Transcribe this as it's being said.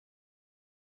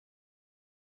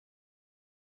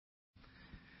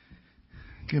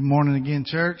Good morning again,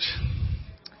 church.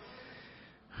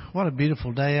 What a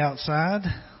beautiful day outside.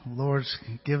 The Lord's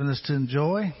given us to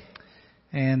enjoy,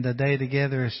 and a day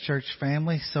together as church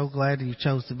family. So glad you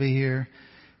chose to be here.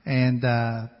 And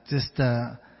just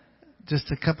a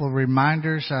couple of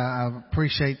reminders. I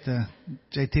appreciate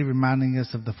JT reminding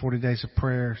us of the 40 days of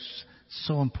prayer. It's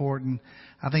so important.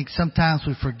 I think sometimes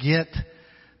we forget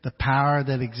the power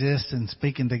that exists in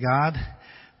speaking to God.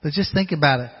 But just think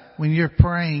about it. When you're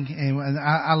praying, and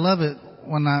I love it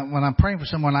when I'm praying for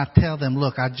someone, I tell them,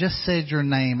 look, I just said your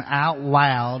name out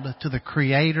loud to the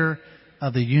creator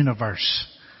of the universe.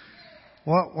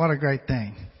 What a great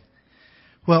thing.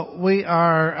 Well, we're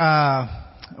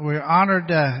honored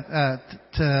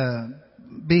to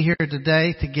be here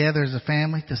today together as a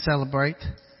family to celebrate.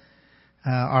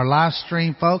 Our live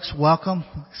stream folks, welcome.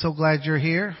 So glad you're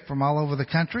here from all over the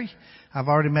country. I've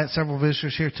already met several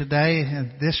visitors here today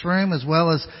in this room, as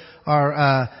well as our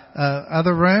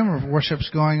other room where worship's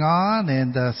going on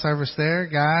and service there.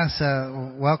 Guys,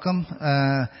 welcome.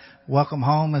 Welcome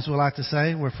home, as we like to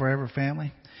say. We're forever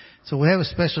family. So we have a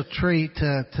special treat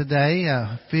today.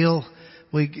 Phil,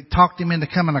 we talked him into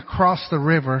coming across the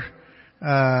river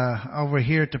over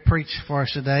here to preach for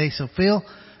us today. So Phil,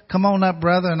 come on up,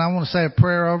 brother, and I want to say a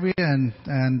prayer over you,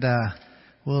 and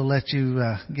we'll let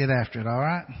you get after it, all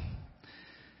right?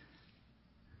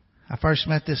 I first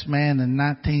met this man in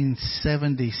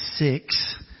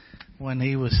 1976 when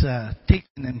he was teaching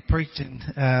and preaching,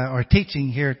 or teaching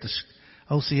here at the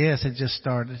OCS had just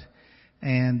started,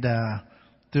 and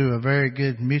through a very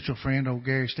good mutual friend, old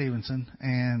Gary Stevenson.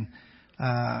 And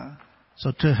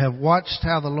so to have watched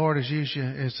how the Lord has used you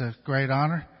is a great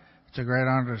honor. It's a great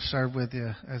honor to serve with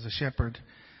you as a shepherd,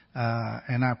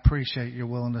 and I appreciate your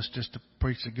willingness just to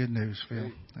preach the good news,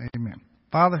 Phil. Amen.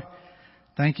 Father,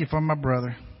 thank you for my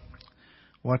brother.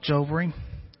 Watch over him.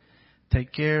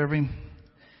 Take care of him.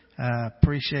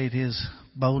 Appreciate his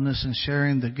boldness in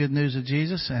sharing the good news of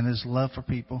Jesus and his love for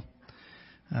people.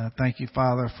 Thank you,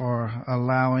 Father, for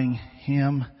allowing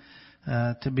him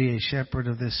to be a shepherd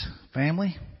of this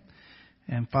family.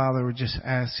 And Father, we just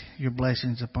ask your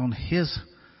blessings upon his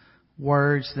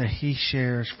words that he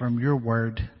shares from your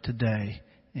word today.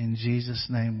 In Jesus'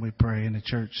 name we pray. And the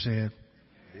church said,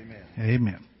 Amen.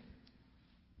 Amen.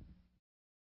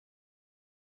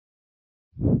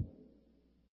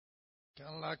 Kind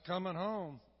of like coming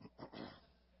home.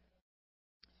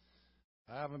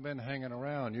 I haven't been hanging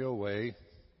around your way.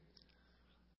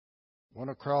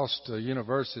 Went across to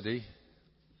university.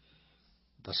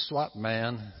 The SWAT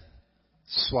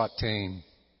team,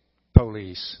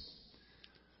 police.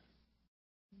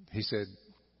 He said,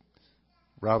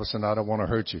 Robinson, I don't want to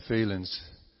hurt your feelings,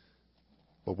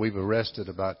 but we've arrested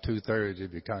about 2/3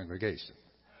 of your congregation.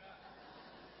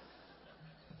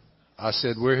 I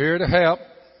said, we're here to help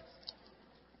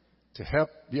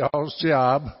y'all's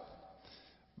job,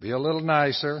 be a little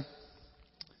nicer.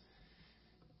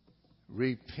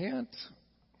 Repent,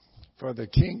 for the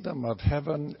kingdom of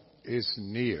heaven is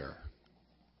near.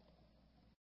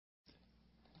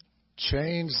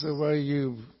 Change the way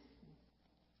you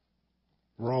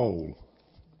roll,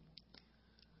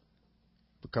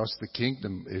 because the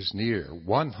kingdom is near.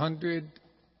 100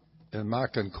 in my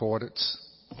concordance,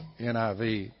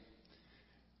 NIV,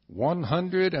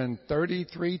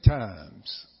 133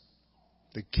 times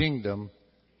the kingdom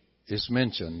is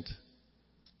mentioned.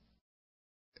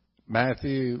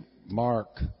 Matthew, Mark,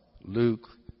 Luke,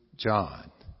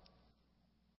 John.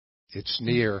 It's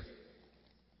near.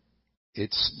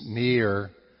 It's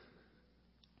near.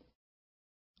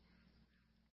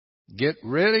 Get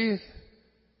ready,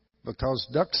 because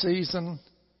duck season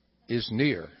is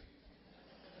near.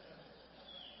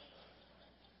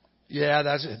 Yeah,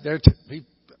 that's it.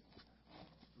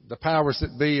 The powers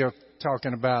that be are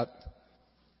talking about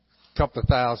a couple of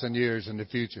thousand years in the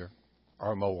future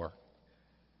or more.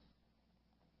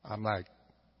 I'm like,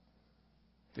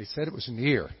 they said it was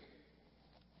near.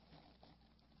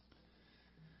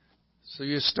 So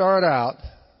you start out,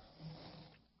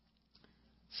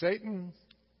 Satan,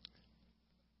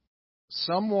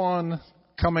 someone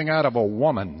coming out of a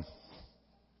woman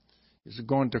is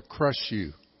going to crush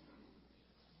you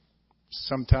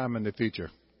sometime in the future.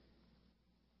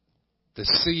 The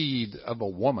seed of a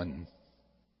woman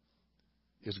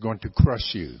is going to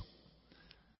crush you.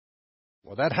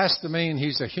 Well, that has to mean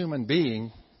he's a human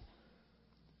being.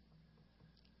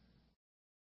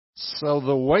 So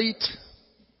the wait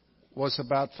was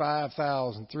about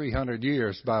 5,300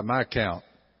 years by my count.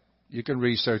 You can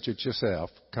research it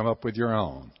yourself. Come up with your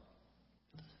own.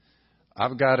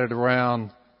 I've got it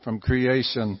around from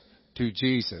creation to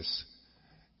Jesus.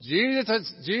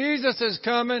 Jesus is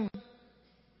coming.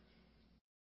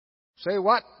 Say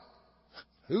what?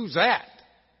 Who's that?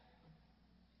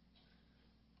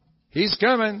 He's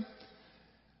coming.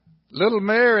 Little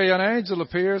Mary, an angel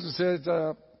appears and says,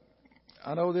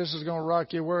 I know this is going to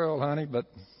rock your world, honey, but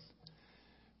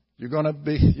you're going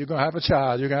to have a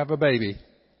child. You're going to have a baby.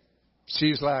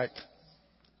 She's like,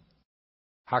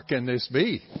 how can this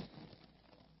be?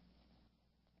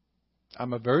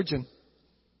 I'm a virgin.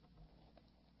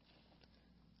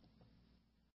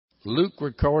 Luke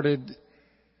recorded,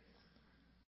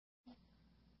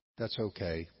 that's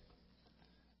okay.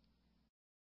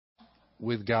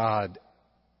 With God,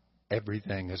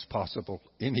 everything is possible.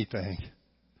 Anything.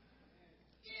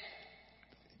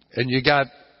 And you got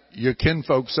your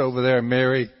kinfolks over there,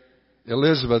 Mary,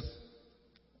 Elizabeth.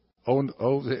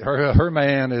 Her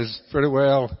man is pretty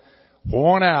well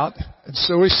worn out, and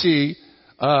so is she.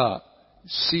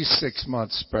 She's 6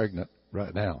 months pregnant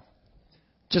right now.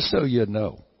 Just so you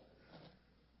know.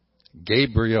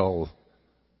 Gabriel,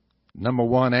 number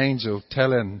one angel,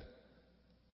 telling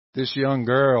this young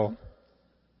girl,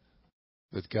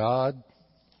 with God,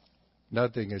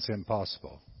 nothing is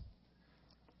impossible.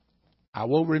 I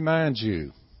will remind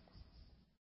you,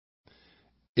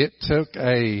 it took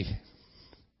any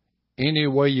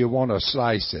way you want to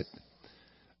slice it,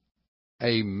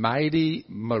 a mighty,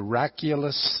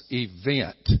 miraculous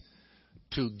event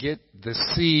to get the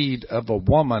seed of a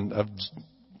woman of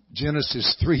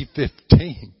Genesis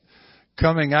 3:15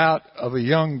 coming out of a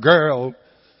young girl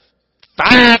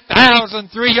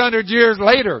 5,300 years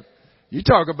later. You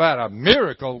talk about a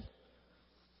miracle.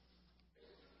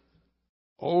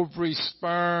 Ovary,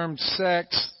 sperm,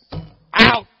 sex,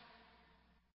 out.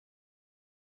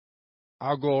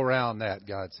 I'll go around that,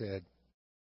 God said.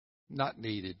 Not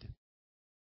needed.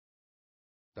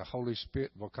 The Holy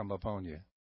Spirit will come upon you.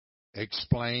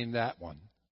 Explain that one.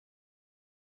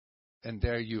 And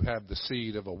there you have the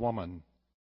seed of a woman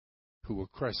who will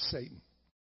crush Satan.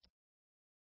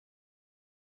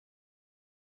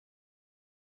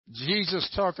 Jesus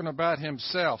talking about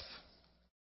himself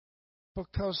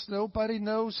because nobody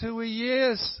knows who he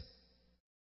is.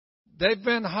 They've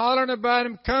been hollering about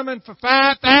him coming for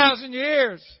 5,000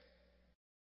 years.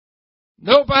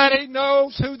 Nobody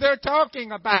knows who they're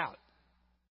talking about.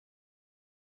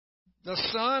 The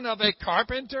son of a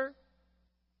carpenter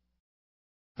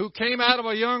who came out of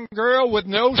a young girl with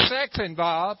no sex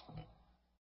involved,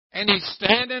 and he's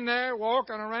standing there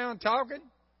walking around talking.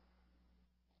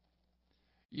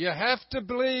 You have to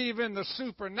believe in the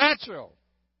supernatural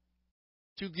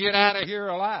to get out of here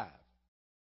alive.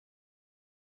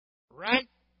 Right?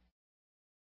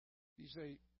 You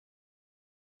say,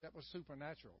 that was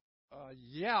supernatural.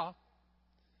 Yeah.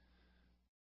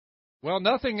 Well,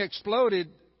 nothing exploded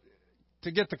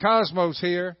to get the cosmos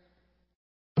here,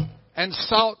 and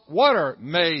salt water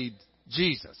made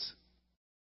Jesus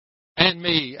and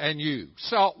me and you.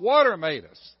 Salt water made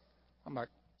us. I'm like,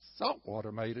 salt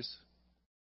water made us?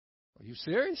 Are you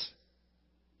serious?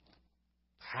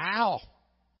 How?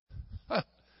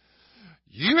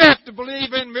 You have to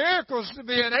believe in miracles to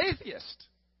be an atheist.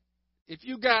 If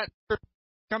you got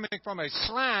coming from a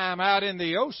slime out in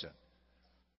the ocean,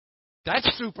 that's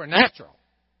supernatural.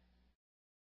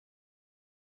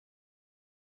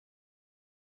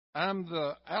 I'm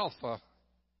the Alpha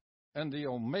and the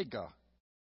Omega,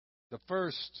 the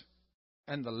first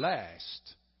and the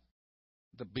last,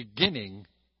 the beginning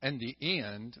and the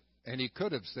end. And he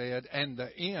could have said, and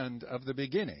the end of the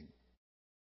beginning.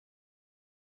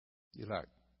 You're like,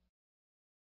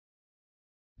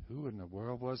 who in the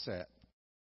world was that?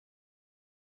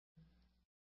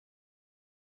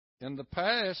 In the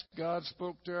past, God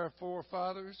spoke to our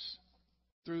forefathers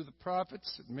through the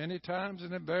prophets many times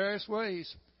and in various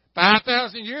ways.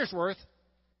 5,000 years worth,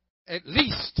 at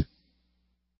least.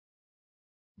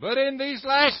 But in these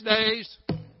last days,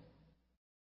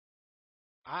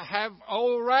 I have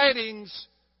old writings,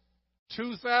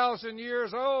 2,000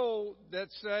 years old, that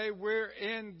say we're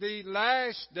in the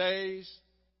last days.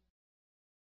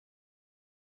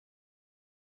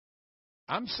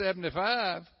 I'm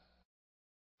 75.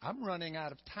 I'm running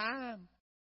out of time.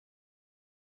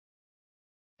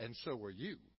 And so are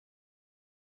you.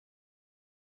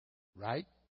 Right?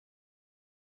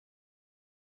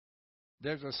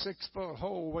 There's a 6-foot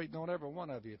hole waiting on every one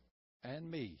of you and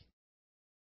me.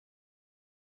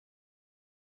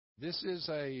 This is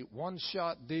a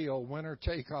one-shot deal, winner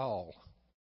take all.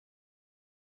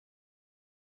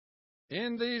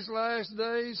 In these last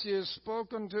days, he has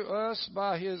spoken to us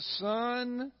by his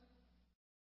Son.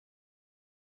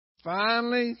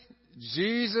 Finally,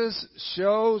 Jesus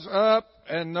shows up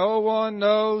and no one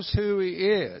knows who he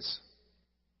is.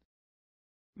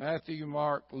 Matthew,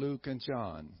 Mark, Luke, and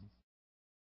John.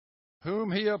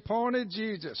 whom he appointed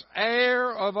Jesus,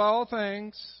 heir of all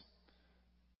things,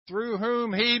 through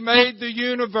whom he made the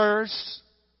universe.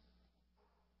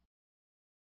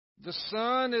 The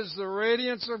Son is the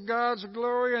radiance of God's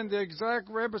glory and the exact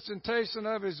representation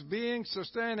of His being,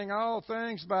 sustaining all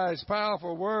things by His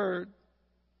powerful word.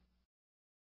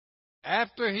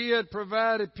 After He had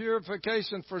provided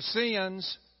purification for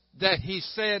sins, that He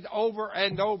said over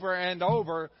and over and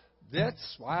over,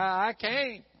 that's why I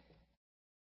came.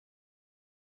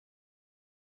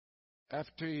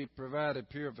 After He provided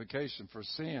purification for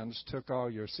sins, took all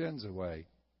your sins away.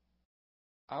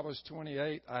 I was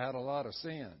 28. I had a lot of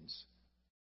sins.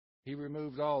 He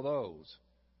removed all those.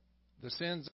 The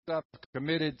sins I've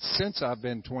committed since I've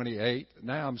been 28,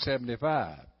 now I'm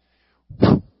 75.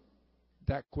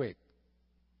 That quick.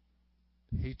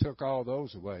 He took all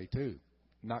those away too,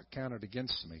 not counted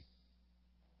against me.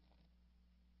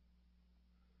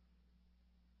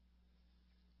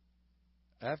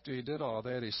 After He did all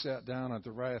that, He sat down at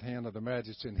the right hand of the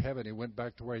Majesty in heaven. He went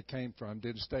back to where He came from.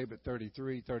 Didn't stay but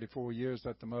 33, 34 years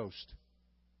at the most.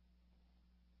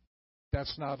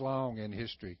 That's not long in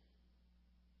history.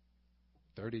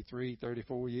 33,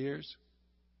 34 years.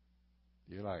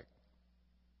 You're like,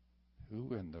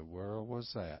 who in the world was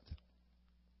that?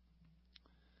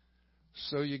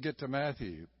 So you get to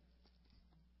Matthew.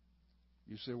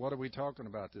 You say, what are we talking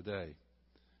about today?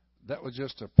 That was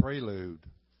just a prelude.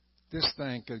 This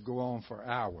thing could go on for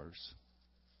hours.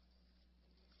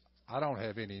 I don't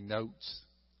have any notes.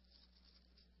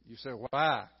 You say,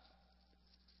 why?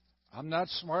 I'm not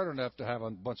smart enough to have a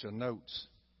bunch of notes.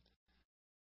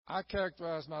 I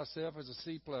characterize myself as a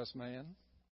C-plus man.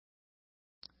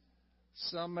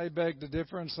 Some may beg to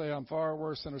differ and say I'm far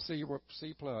worse than a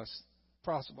C-plus.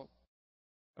 Possible.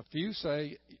 A few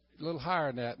say a little higher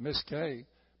than that. Miss Kay.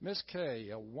 Miss Kay,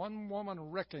 a one-woman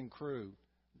wrecking crew.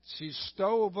 She's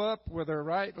stove up with her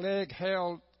right leg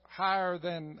held higher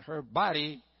than her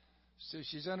body. So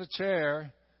she's in a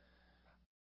chair.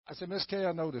 I said, Miss Kay,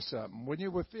 I noticed something. When you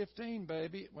were 15,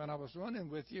 baby, when I was running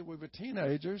with you, we were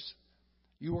teenagers,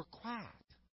 you were quiet.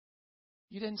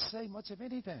 You didn't say much of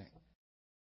anything.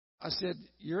 I said,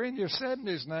 you're in your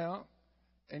 70s now,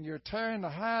 and you're tearing the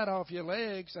hide off your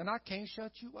legs, and I can't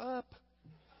shut you up.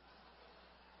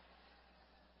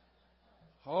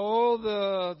 Oh,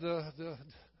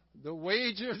 the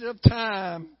wages of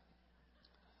time.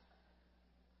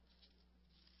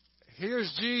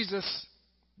 Here's Jesus,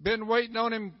 been waiting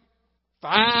on Him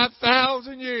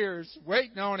 5,000 years,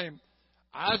 waiting on Him.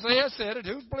 Isaiah said it.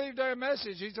 Who's believed their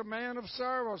message? He's a man of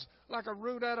sorrows, like a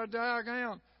root out of dry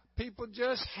ground. People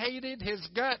just hated His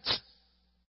guts.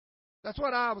 That's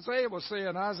what Isaiah was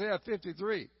saying, Isaiah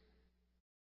 53.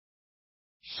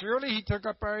 Surely He took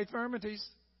up our infirmities.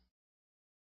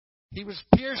 He was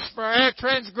pierced for our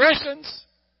transgressions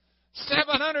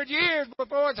 700 years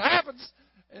before it happens.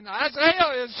 And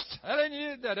Isaiah is telling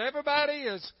you that everybody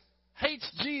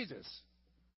hates Jesus.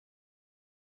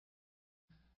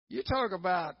 You talk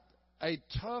about a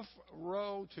tough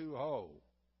row to hoe.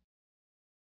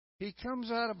 He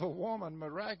comes out of a woman,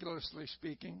 miraculously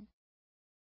speaking.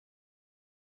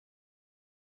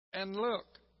 And look,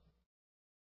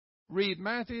 read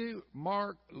Matthew,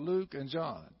 Mark, Luke, and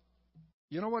John.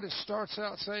 You know what it starts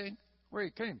out saying? Where He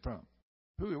came from,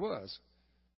 who He was.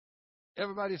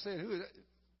 Everybody said,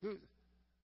 who?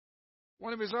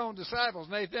 One of His own disciples,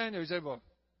 Nathanael, said, well,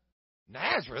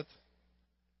 Nazareth?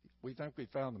 We think we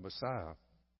found the Messiah.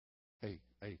 Hey,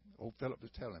 old Philip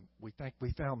was telling him, we think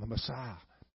we found the Messiah.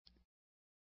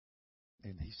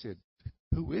 And he said,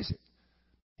 who is it?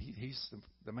 He's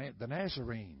the man, the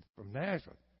Nazarene from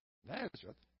Nazareth.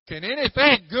 Nazareth? Can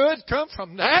anything good come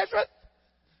from Nazareth?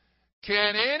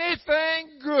 Can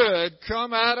anything good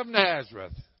come out of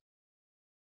Nazareth?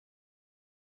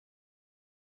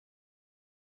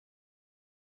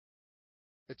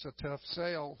 It's a tough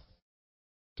sell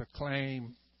to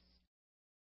claim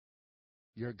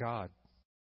you're God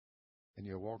and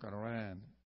you're walking around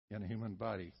in a human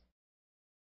body.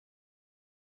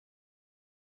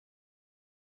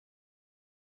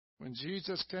 When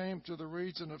Jesus came to the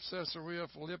region of Caesarea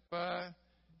Philippi,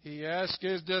 He asked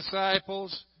His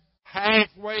disciples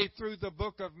halfway through the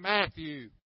book of Matthew.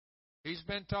 He's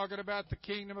been talking about the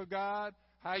kingdom of God,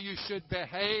 how you should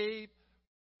behave,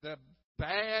 the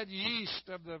bad yeast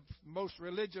of the most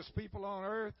religious people on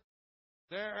earth.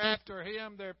 They're after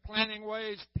Him. They're planning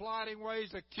ways, plotting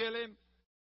ways to kill Him.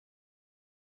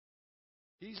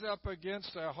 He's up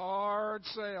against a hard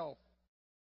sell.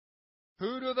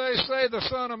 Who do they say the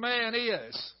Son of Man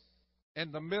is?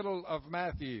 In the middle of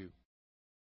Matthew.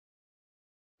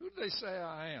 Who do they say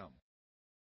I am?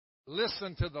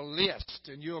 Listen to the list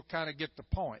and you'll kind of get the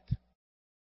point.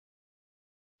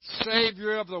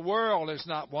 Savior of the world is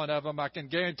not one of them. I can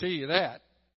guarantee you that.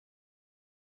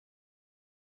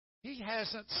 He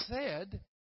hasn't said,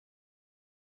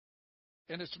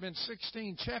 and it's been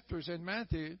 16 chapters in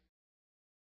Matthew,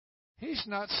 he's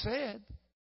not said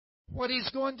what he's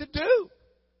going to do.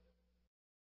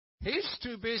 He's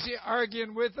too busy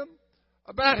arguing with them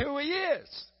about who he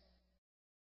is.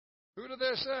 Who do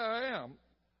they say I am?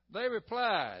 They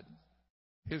replied,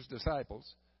 his disciples.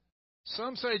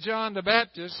 Some say John the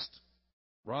Baptist.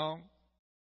 Wrong.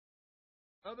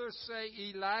 Others say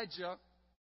Elijah.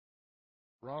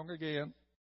 Wrong again.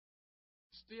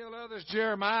 Still others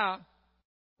Jeremiah.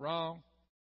 Wrong.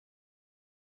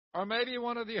 Or maybe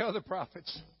one of the other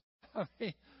prophets. I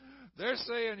mean, they're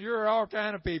saying you're all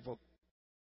kind of people.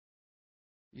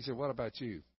 He said, what about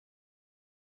you?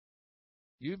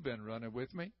 You've been running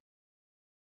with me.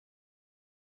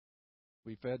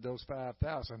 We fed those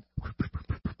 5,000.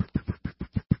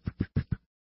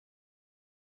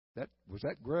 Was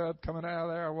that grub coming out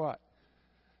of there or what?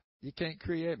 You can't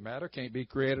create matter, can't be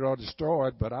created or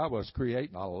destroyed, but I was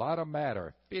creating a lot of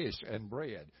matter, fish and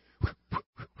bread.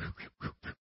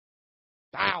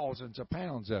 Thousands of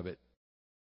pounds of it.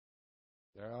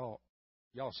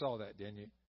 Y'all saw that, didn't you?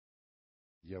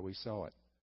 Yeah, we saw it.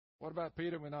 What about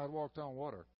Peter when I walked on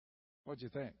water? What'd you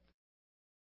think?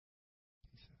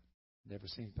 He said, never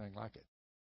seen anything like it.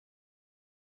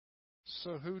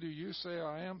 So who do you say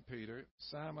I am, Peter?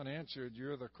 Simon answered,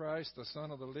 you're the Christ, the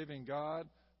Son of the living God.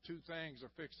 Two things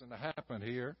are fixing to happen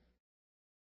here.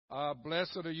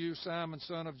 Blessed are you, Simon,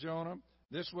 son of Jonah.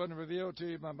 This wasn't revealed to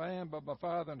you by man, but by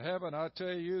Father in heaven. I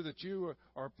tell you that you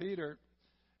are Peter.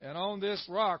 And on this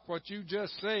rock, what you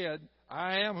just said,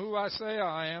 I am who I say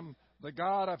I am, the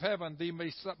God of heaven, the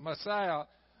Messiah.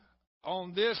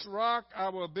 On this rock I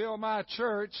will build my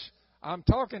church. I'm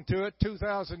talking to it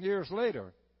 2,000 years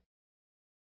later.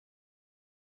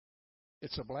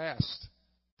 It's a blast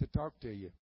to talk to you.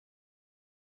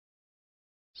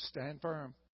 Stand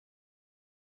firm.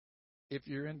 If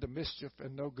you're into mischief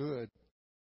and no good,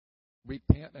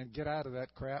 repent and get out of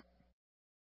that crap.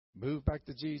 Move back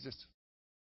to Jesus.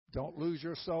 Don't lose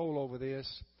your soul over this.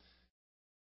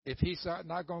 If he's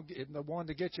not going to get the one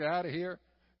to get you out of here,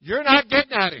 you're not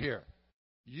getting out of here.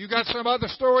 You got some other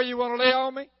story you want to lay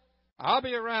on me? I'll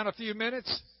be around a few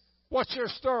minutes. What's your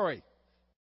story?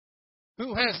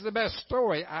 Who has the best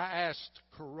story? I asked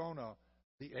Corona,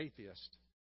 the atheist.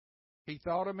 He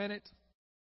thought a minute.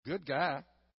 Good guy.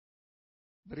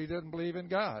 But he doesn't believe in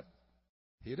God.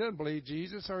 He doesn't believe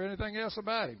Jesus or anything else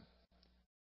about him.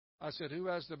 I said, who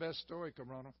has the best story,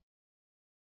 Corona?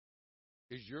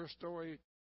 Is your story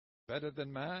better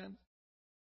than mine?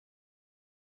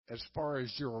 As far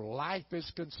as your life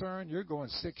is concerned, you're going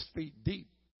 6 feet deep,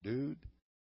 dude.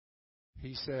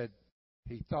 He said,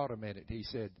 he thought a minute. He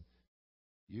said,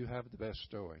 you have the best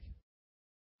story.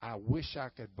 I wish I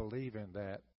could believe in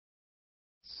that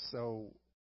so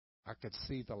I could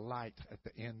see the light at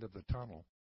the end of the tunnel.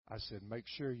 I said, make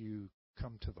sure you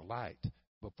come to the light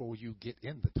before you get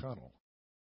in the tunnel.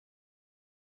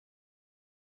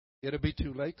 It'll be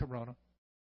too late, Corona.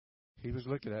 He was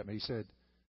looking at me. He said,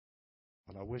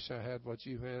 well, I wish I had what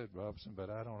you had, Robinson, but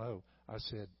I don't know. I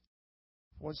said,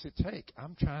 what does it take?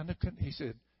 I'm trying to, he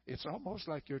said, it's almost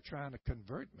like you're trying to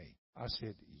convert me. I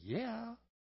said, yeah.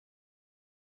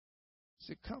 He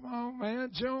said, come on,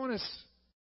 man, join us.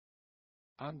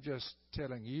 I'm just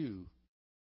telling you,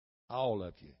 all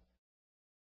of you,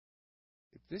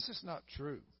 if this is not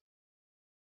true,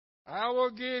 I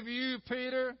will give you,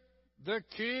 Peter, the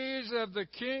keys of the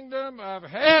kingdom of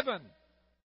heaven,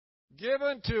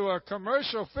 given to a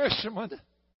commercial fisherman.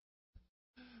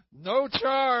 No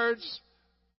charge.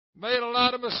 Made a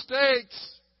lot of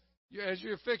mistakes, as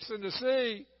you're fixing to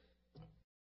see.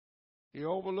 He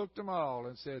overlooked them all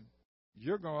and said,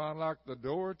 you're going to unlock the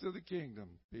door to the kingdom,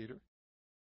 Peter.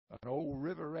 An old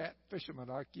river rat fisherman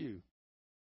like you.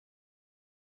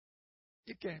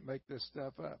 You can't make this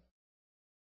stuff up.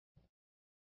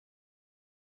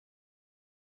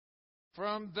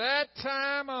 From that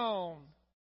time on,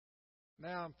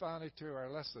 now I'm finally to our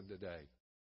lesson today.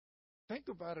 Think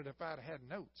about it if I'd had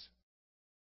notes.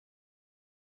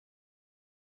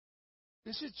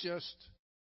 This is just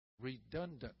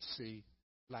redundancy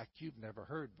like you've never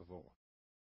heard before.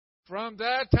 From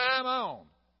that time on,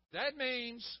 that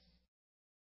means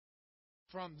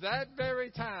from that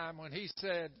very time when he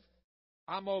said,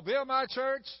 I'm going to build my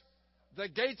church, the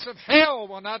gates of hell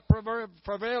will not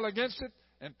prevail against it.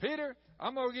 And Peter,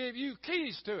 I'm going to give you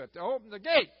keys to it, to open the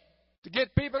gate, to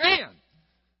get people in.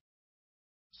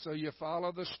 So you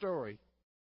follow the story.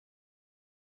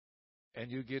 And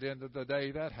you get into the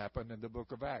day that happened in the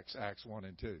book of Acts, Acts 1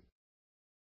 and 2.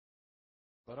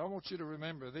 But I want you to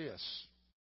remember this.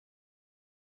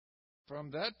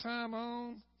 From that time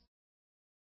on,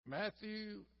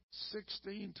 Matthew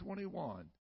 16:21,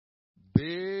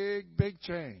 big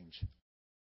change.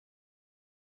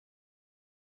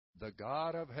 The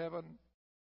God of heaven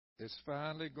is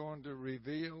finally going to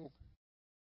reveal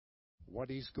what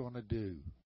He's going to do.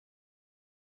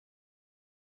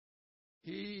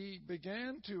 He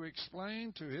began to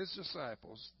explain to His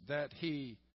disciples that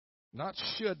He not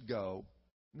should go,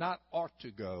 not ought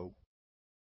to go,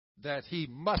 that He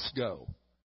must go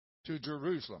to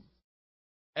Jerusalem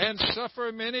and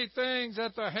suffer many things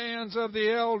at the hands of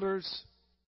the elders,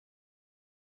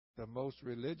 the most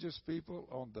religious people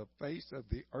on the face of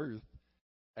the earth,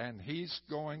 and He's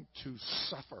going to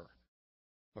suffer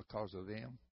because of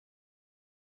them.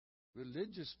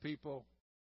 Religious people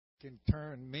can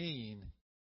turn mean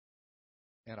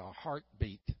in a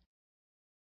heartbeat.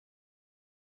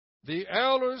 The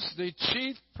elders, the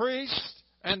chief priests,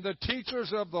 and the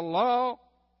teachers of the law,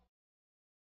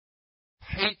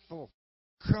 hateful,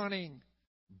 cunning,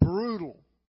 brutal.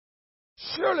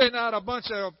 Surely not a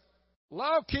bunch of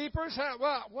law keepers.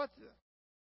 What?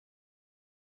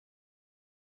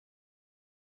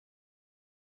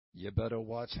 You better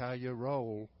watch how you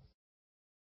roll.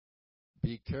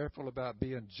 Be careful about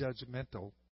being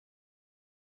judgmental.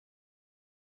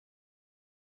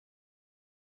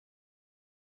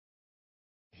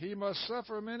 He must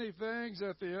suffer many things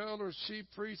at the elders, chief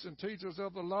priests, and teachers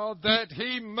of the law, that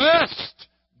He must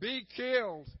be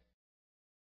killed.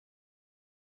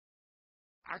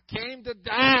 I came to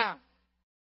die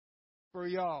for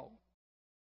y'all.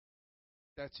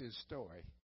 That's His story.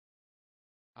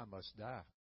 I must die.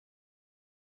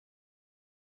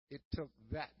 It took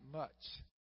that much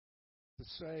to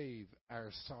save our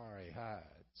sorry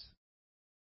hides.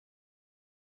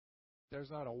 There's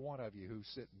not a one of you who's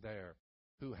sitting there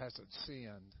who hasn't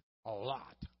sinned a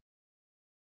lot.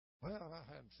 Well,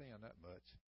 I haven't sinned that much.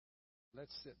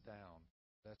 Let's sit down.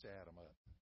 Let's add them up.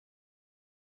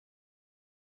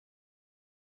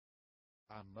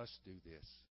 I must do this.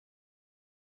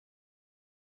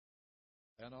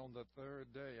 And on the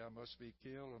third day I must be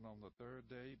killed, and on the third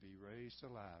day be raised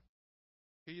alive.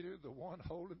 Peter, the one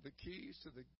holding the keys to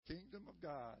the kingdom of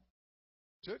God,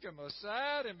 took him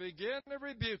aside and began to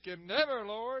rebuke him. Never,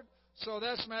 Lord. So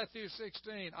that's Matthew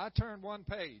 16. I turned one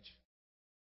page.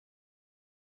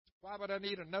 Why would I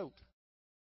need a note?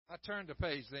 I turned the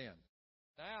page then.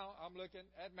 Now I'm looking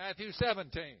at Matthew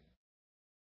 17.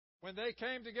 When they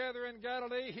came together in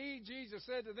Galilee, Jesus,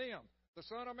 said to them, the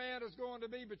Son of Man is going to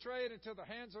be betrayed into the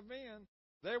hands of men.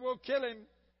 They will kill Him,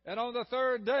 and on the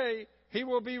third day He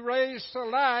will be raised to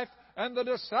life. And the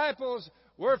disciples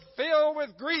were filled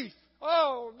with grief.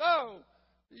 Oh, no,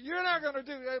 you're not going to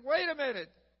do that. Wait a minute.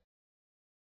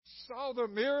 Saw the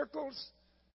miracles,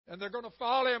 and they're going to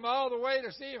follow Him all the way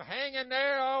to see Him hanging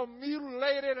there, all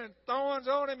mutilated, and thorns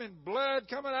on Him, and blood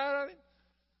coming out of Him.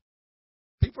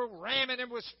 People ramming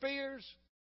Him with spears.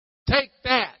 Take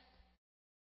that.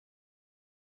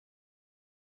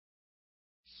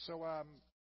 So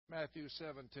Matthew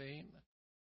 17,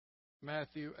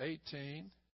 Matthew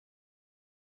 18,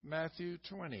 Matthew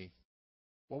 20.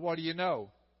 Well, what do you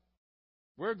know?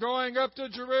 We're going up to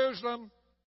Jerusalem.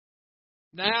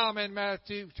 Now I'm in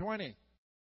Matthew 20.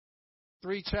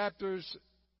 3 chapters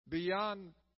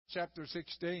beyond chapter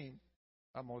 16.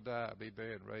 I'm going to die, be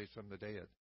buried, and raised from the dead.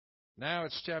 Now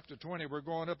it's chapter 20. We're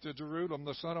going up to Jerusalem.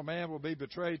 The Son of Man will be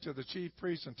betrayed to the chief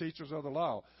priests and teachers of the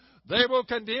law. They will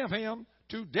condemn Him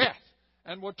to death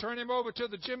and will turn Him over to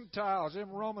the Gentiles, them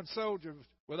Roman soldiers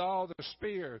with all the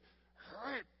spear.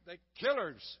 The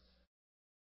killers.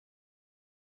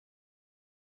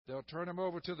 They'll turn Him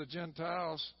over to the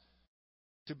Gentiles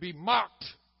to be mocked,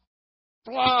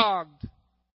 flogged,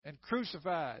 and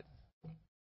crucified.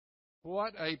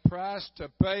 What a price to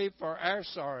pay for our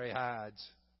sorry hides.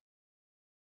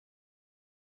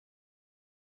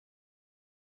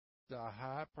 The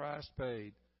high price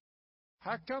paid.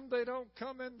 How come they don't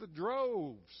come in the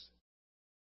droves?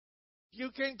 You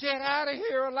can get out of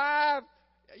here alive.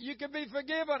 You can be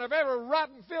forgiven of every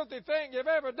rotten, filthy thing you've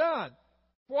ever done.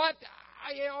 What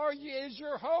is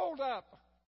your hold up?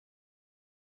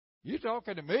 You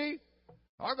talking to me?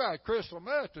 I got crystal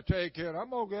meth to take care of. I'm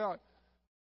going to go out.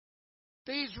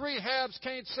 These rehabs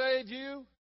can't save you.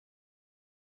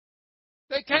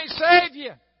 They can't save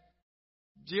you.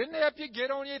 Didn't help you get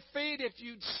on your feet if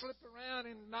you slip around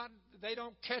and they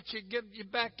don't catch you, get you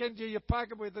back into your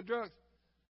pocket with the drugs.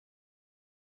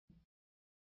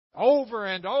 Over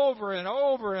and over and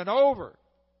over and over.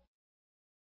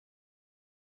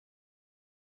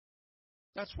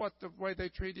 That's what the way they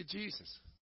treated Jesus.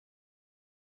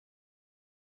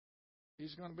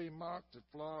 He's going to be mocked and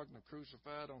flogged and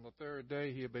crucified. On the third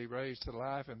day, he'll be raised to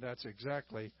life. And that's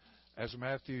exactly, as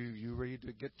Matthew, you read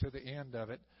to get to the end of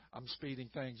it. I'm speeding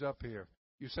things up here.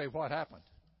 You say, what happened?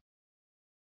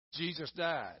 Jesus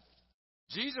died.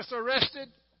 Jesus arrested.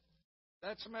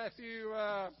 That's Matthew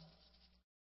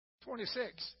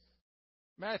 26.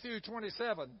 Matthew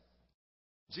 27.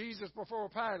 Jesus before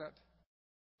Pilate.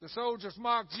 The soldiers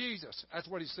mocked Jesus. That's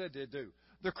what he said they'd do.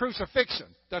 The crucifixion.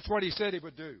 That's what he said he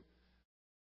would do.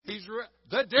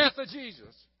 The death of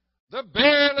Jesus. The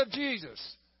burial of Jesus.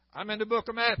 I'm in the book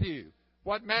of Matthew.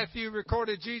 What Matthew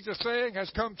recorded Jesus saying has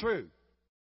come true.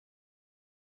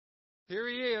 Here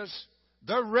he is.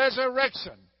 The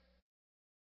resurrection.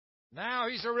 Now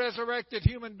he's a resurrected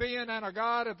human being and a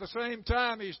God at the same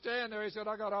time. He's standing there. He said,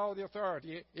 I got all the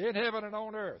authority in heaven and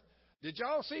on earth. Did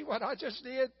y'all see what I just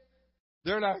did?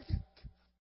 They're like,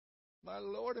 my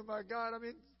Lord and my God. I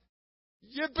mean,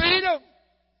 you beat them.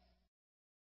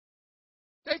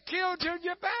 They killed you and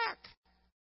you're back.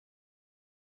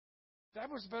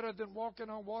 That was better than walking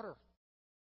on water.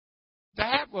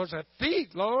 That was a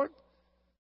feat, Lord.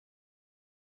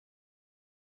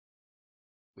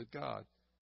 With God,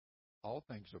 all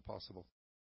things are possible.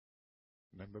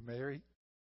 Remember Mary?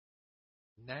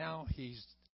 Now he's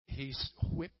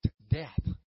whipped death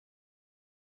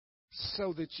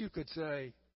so that you could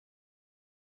say,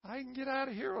 I can get out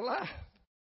of here alive.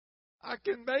 I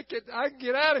can make it. I can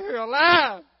get out of here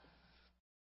alive.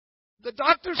 The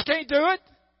doctors can't do it.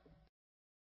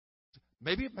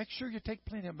 Maybe make sure you take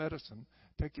plenty of medicine.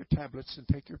 Take your tablets and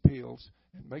take your pills.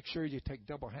 And make sure you take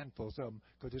double handfuls of them,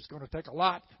 because it's going to take a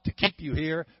lot to keep you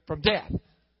here from death.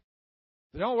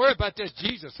 But don't worry about this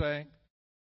Jesus thing.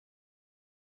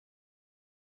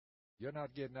 You're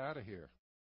not getting out of here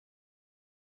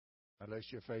unless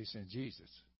you're facing Jesus.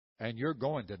 And you're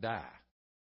going to die.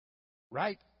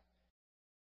 Right?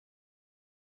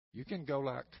 You can go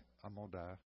like, I'm going to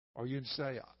die. Or you can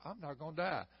say, I'm not going to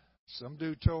die. Some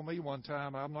dude told me one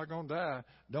time, I'm not going to die.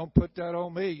 Don't put that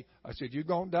on me. I said, you're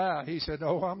going to die. He said,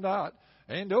 no, I'm not.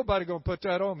 Ain't nobody going to put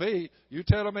that on me. You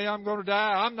telling me I'm going to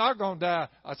die? I'm not going to die.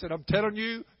 I said, I'm telling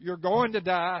you, you're going to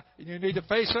die. And you need to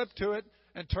face up to it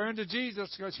and turn to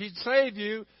Jesus, because He'd save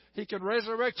you. He can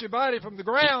resurrect your body from the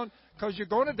ground, because you're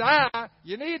going to die.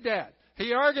 You need that.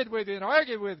 He argued with you and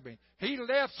argued with me. He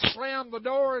left, slammed the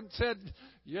door, and said,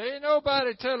 you ain't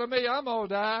nobody telling me I'm going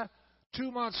to die.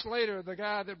 2 months later, the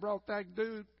guy that brought that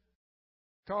dude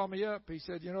called me up. He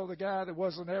said, you know the guy that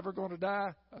wasn't ever going to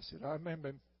die? I said, I remember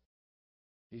him.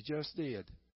 He just did.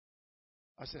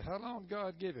 I said, how long did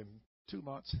God give him? 2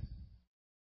 months.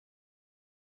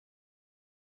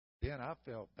 Then I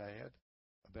felt bad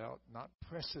about not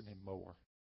pressing him more.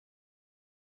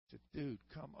 I said, dude,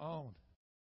 come on.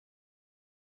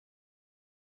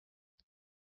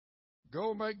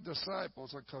 Go make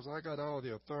disciples, because I got all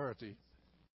the authority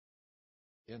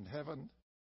in heaven.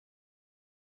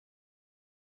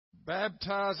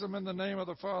 Baptize them in the name of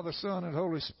the Father, Son, and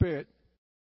Holy Spirit.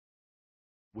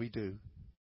 We do.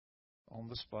 On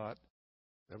the spot.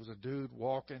 There was a dude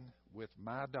walking with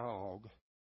my dog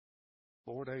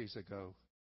 4 days ago.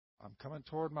 I'm coming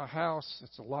toward my house.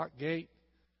 It's a locked gate.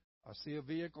 I see a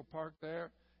vehicle parked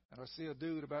there, and I see a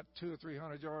dude about 200 or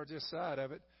 300 yards this side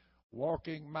of it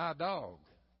walking my dog.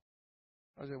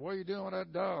 I said, what are you doing with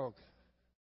that dog?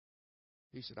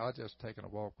 He said, I just taking a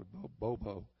walk with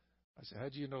Bobo. I said, how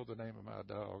do you know the name of my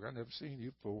dog? I never seen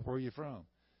you before. Where are you from?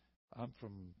 I'm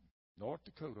from North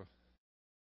Dakota.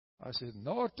 I said,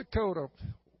 North Dakota,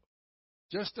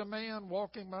 just a man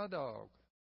walking my dog.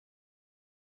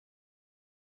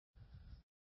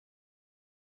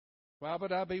 Why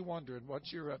would I be wondering what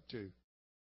you're up to?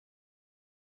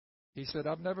 He said,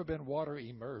 I've never been water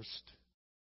immersed.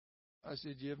 I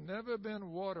said, you've never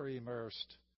been water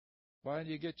immersed. Why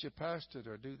didn't you get your pastor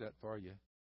to do that for you?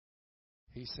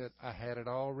 He said, I had it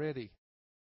all ready.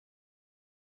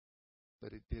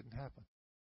 But it didn't happen.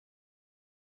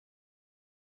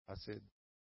 I said,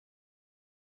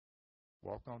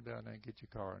 walk on down there and get your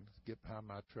car and get behind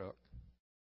my truck.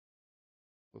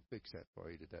 We'll fix that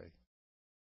for you today.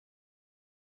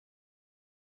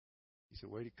 He said,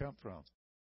 where'd he come from?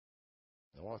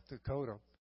 North Dakota.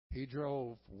 He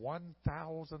drove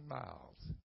 1,000 miles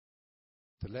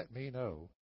to let me know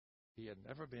he had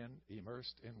never been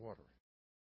immersed in water.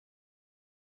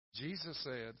 Jesus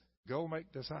said, go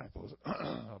make disciples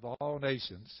of all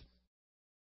nations.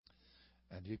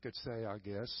 And you could say, I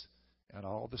guess, and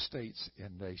all the states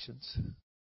and nations.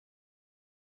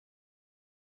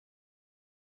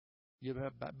 You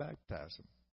have baptize them.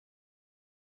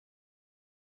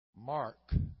 Mark.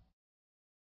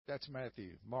 That's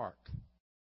Matthew. Mark.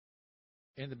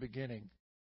 In the beginning,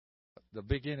 the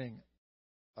beginning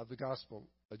of the gospel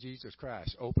of Jesus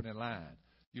Christ, opening line.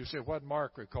 You say, what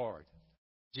Mark record?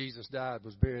 Jesus died,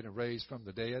 was buried, and raised from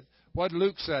the dead. What did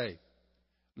Luke say?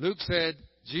 Luke said,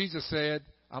 Jesus said,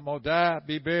 I'm going to die,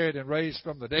 be buried, and raised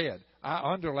from the dead.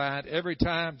 I underlined every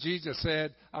time Jesus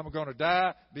said, I'm going to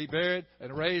die, be buried,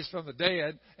 and raised from the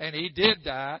dead. And he did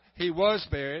die. He was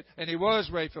buried, and he was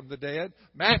raised from the dead.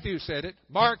 Matthew said it.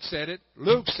 Mark said it.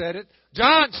 Luke said it.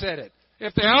 John said it.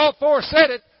 If they all four said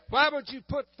it, why would you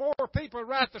put four people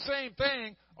write the same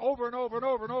thing over and over and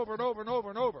over and over and over and over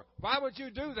and over? Why would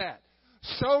you do that?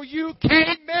 So you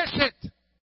can't miss it.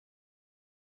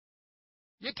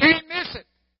 You can't miss it.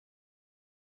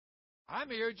 I'm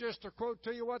here just to quote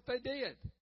to you what they did.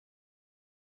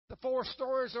 The four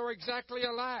stories are exactly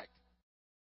alike.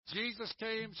 Jesus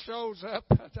came, shows up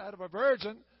out of a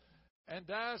virgin, and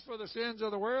dies for the sins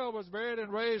of the world, was buried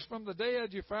and raised from the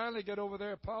dead. You finally get over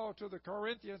there, Paul, to the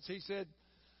Corinthians. He said,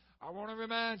 I want to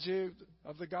remind you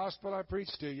of the gospel I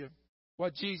preached to you,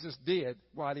 what Jesus did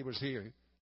while he was here.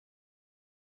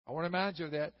 I want to remind you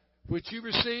of that, which you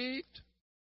received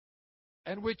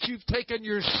and which you've taken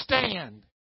your stand.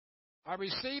 I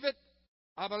receive it,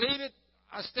 I believe it,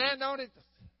 I stand on it,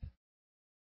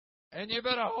 and you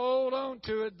better hold on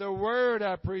to it, the word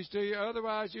I preached to you,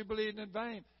 otherwise you believe in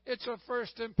vain. It's of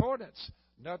first importance.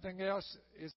 Nothing else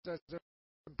is as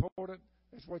important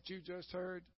as what you just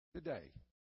heard today.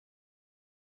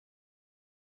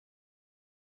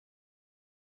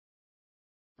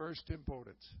 First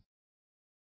importance,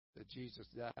 that Jesus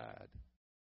died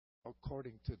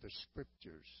according to the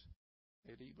Scriptures,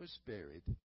 and he was buried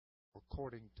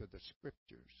according to the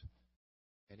Scriptures,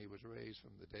 and he was raised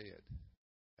from the dead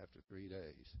after 3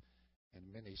 days,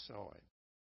 and many saw him.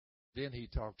 Then he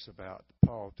talks about,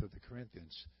 Paul to the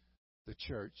Corinthians, the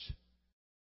church,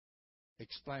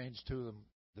 explains to them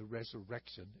the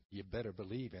resurrection. You better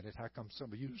believe in it. How come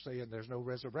some of you saying there's no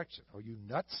resurrection? Are you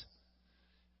nuts?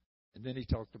 And then he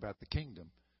talked about the kingdom.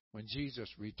 When Jesus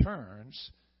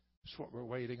returns, that's what we're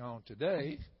waiting on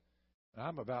today.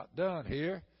 I'm about done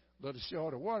here. A little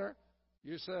short of water.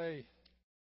 You say,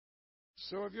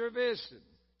 so if you're visiting,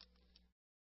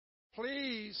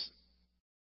 please,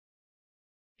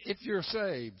 if you're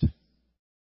saved,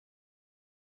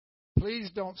 please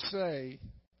don't say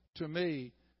to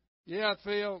me, yeah,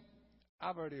 Phil,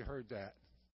 I've already heard that.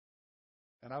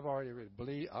 And I already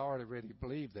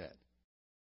believe that.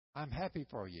 I'm happy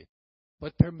for you.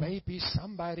 But there may be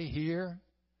somebody here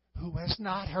who has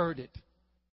not heard it.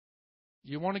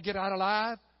 You want to get out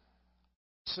alive?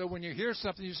 So when you hear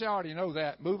something, you say, I already know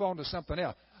that. Move on to something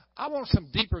else. I want some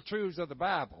deeper truths of the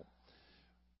Bible.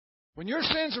 When your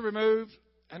sins are removed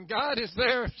and God is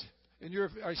there and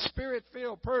you're a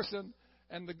Spirit-filled person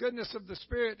and the goodness of the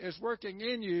Spirit is working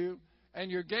in you and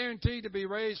you're guaranteed to be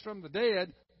raised from the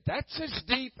dead, that's as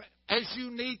deep as you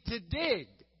need to dig.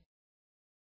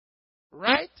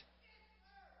 Right?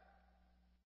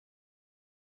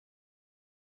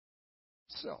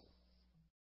 So,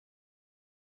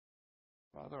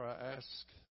 Father, I ask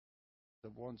the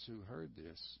ones who heard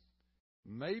this,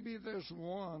 maybe there's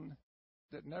one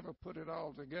that never put it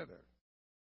all together.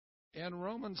 In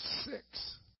Romans 6,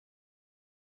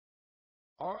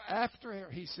 or after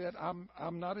he said,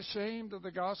 I'm not ashamed of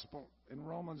the gospel in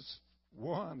Romans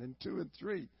 1 and 2 and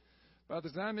 3. By the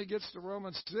time he gets to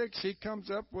Romans 6, he comes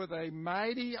up with a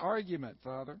mighty argument,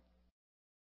 Father.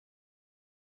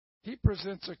 He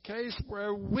presents a case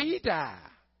where we die,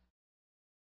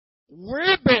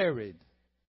 we're buried,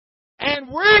 and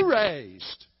we're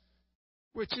raised,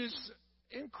 which is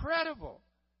incredible.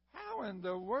 How in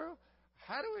the world?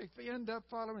 How do we end up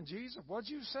following Jesus? What'd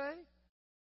you say?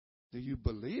 Do you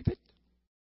believe it?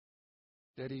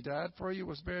 That he died for you,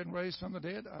 was buried, and raised from the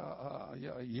dead?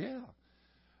 Yeah.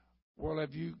 Well,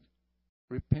 have you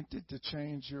repented to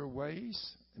change your ways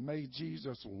and made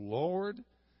Jesus Lord?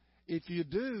 If you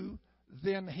do,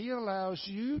 then he allows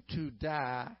you to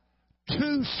die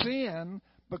to sin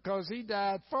because he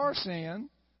died for sin,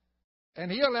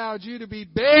 and he allowed you to be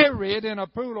buried in a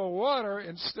pool of water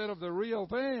instead of the real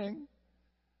thing.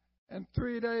 And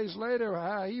 3 days later,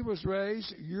 how he was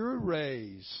raised, you're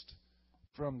raised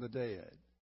from the dead.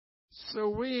 So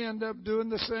we end up doing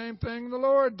the same thing the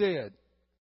Lord did.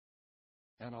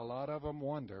 And a lot of them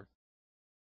wonder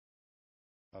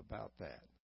about that.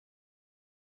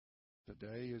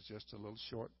 Today is just a little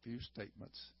short few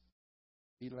statements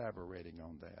elaborating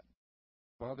on that.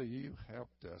 Father, you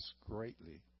helped us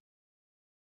greatly.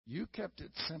 You kept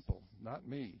it simple, not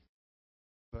me.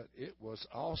 But it was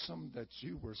awesome that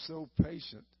you were so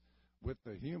patient with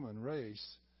the human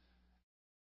race.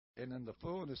 And in the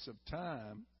fullness of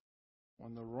time,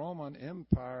 when the Roman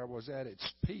Empire was at its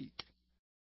peak,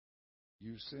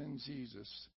 you send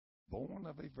Jesus, born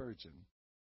of a virgin,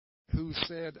 who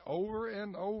said over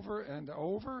and over and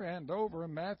over and over,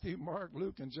 Matthew, Mark,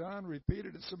 Luke, and John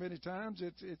repeated it so many times,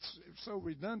 it's so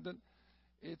redundant,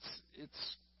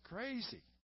 it's crazy.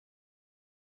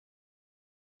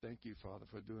 Thank you, Father,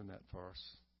 for doing that for us.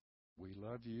 We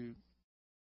love you.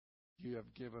 You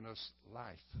have given us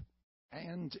life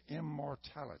and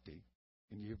immortality,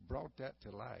 and you've brought that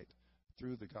to light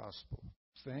through the gospel.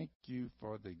 Thank you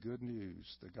for the good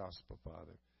news, the gospel,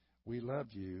 Father. We love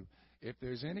you. If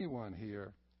there's anyone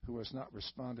here who has not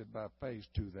responded by faith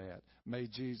to that,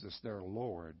 made Jesus their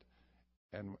Lord,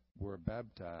 and were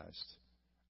baptized,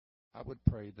 I would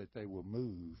pray that they will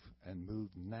move and move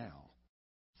now,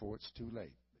 for it's too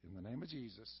late. In the name of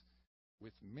Jesus,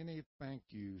 with many thank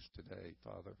yous today,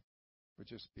 Father, for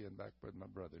just being back with my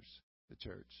brothers, the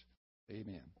church.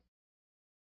 Amen.